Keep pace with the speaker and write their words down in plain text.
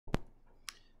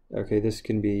Okay, this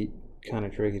can be kind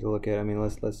of tricky to look at. I mean,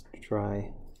 let's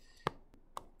try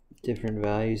different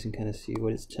values and kind of see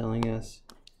what it's telling us.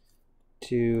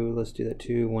 2, let's do that.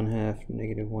 2, 1/2,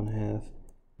 negative 1/2,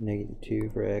 negative 2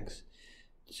 for x.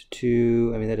 So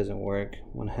 2, I mean that doesn't work.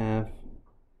 1/2,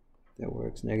 that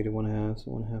works. Negative 1/2,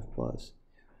 so 1/2 plus.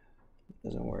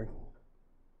 Doesn't work.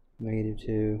 Negative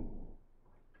 2,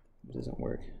 doesn't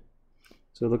work.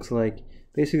 So it looks like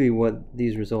basically what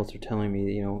these results are telling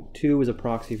me, 2 is a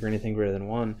proxy for anything greater than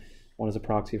 1. 1 is a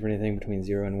proxy for anything between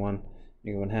 0 and 1.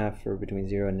 Negative 1/2 for between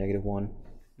 0 and negative 1.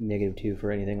 Negative 2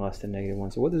 for anything less than negative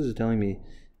 1. So what this is telling me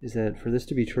is that for this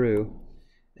to be true,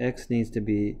 x needs to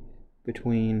be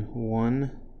between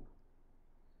 1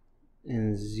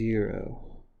 and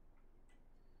 0.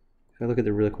 If I look at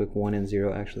the really quick, 1 and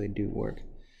 0 actually do work.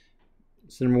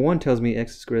 So number 1 tells me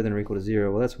x is greater than or equal to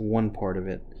 0. Well, that's one part of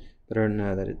it, but I don't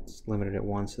know that it's limited at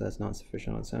 1, so that's not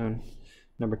sufficient on its own.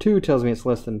 Number 2 tells me it's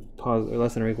less than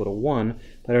or equal to 1,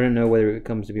 but I don't know whether it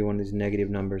comes to be one of these negative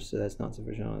numbers, so that's not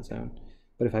sufficient on its own.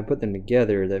 But if I put them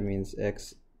together, that means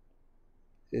x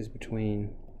is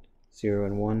between 0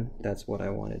 and 1. That's what I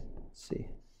wanted to see.